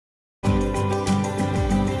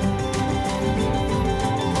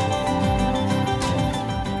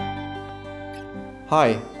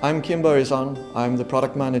Hi, I'm Kim Börjesson. I'm the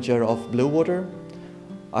product manager of Bluewater.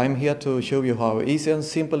 I'm here to show you how easy and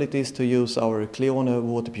simple it is to use our Cleone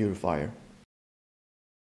water purifier.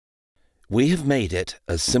 We have made it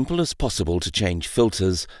as simple as possible to change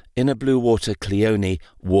filters in a Bluewater Cleone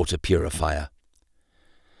water purifier.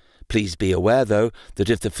 Please be aware though that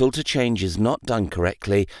if the filter change is not done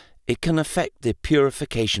correctly, it can affect the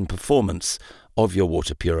purification performance of your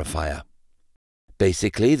water purifier.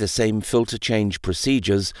 Basically, the same filter change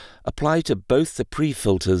procedures apply to both the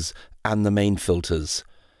pre-filters and the main filters.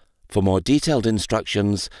 For more detailed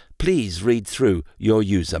instructions, please read through your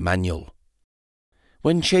user manual.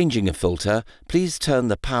 When changing a filter, please turn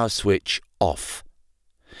the power switch off.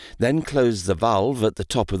 Then close the valve at the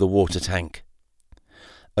top of the water tank.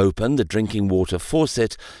 Open the drinking water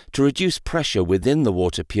faucet to reduce pressure within the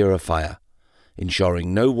water purifier,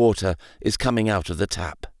 ensuring no water is coming out of the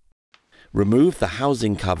tap. Remove the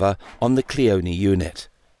housing cover on the Cleone unit.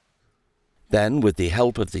 Then, with the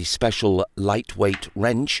help of the special lightweight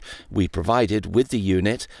wrench we provided with the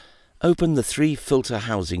unit, open the 3 filter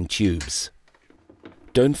housing tubes.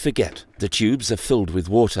 Don't forget the tubes are filled with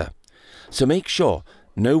water, so make sure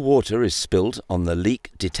no water is spilt on the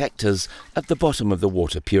leak detectors at the bottom of the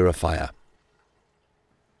water purifier.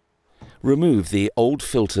 Remove the old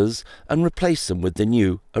filters and replace them with the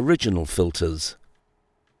new original filters.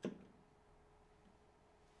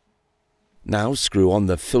 Now screw on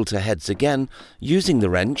the filter heads again using the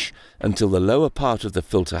wrench until the lower part of the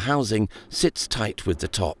filter housing sits tight with the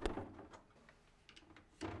top.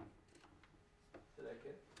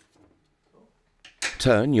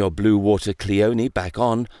 Turn your Bluewater Cleone back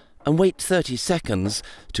on and wait 30 seconds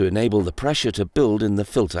to enable the pressure to build in the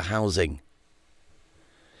filter housing.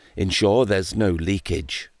 Ensure there's no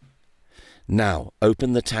leakage. Now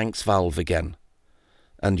open the tank's valve again,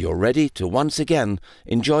 and you're ready to once again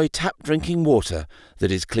enjoy tap drinking water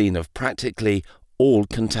that is clean of practically all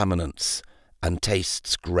contaminants and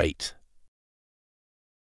tastes great.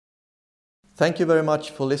 Thank you very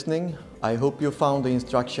much for listening. I hope you found the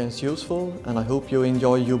instructions useful and I hope you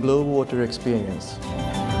enjoy your Bluewater experience.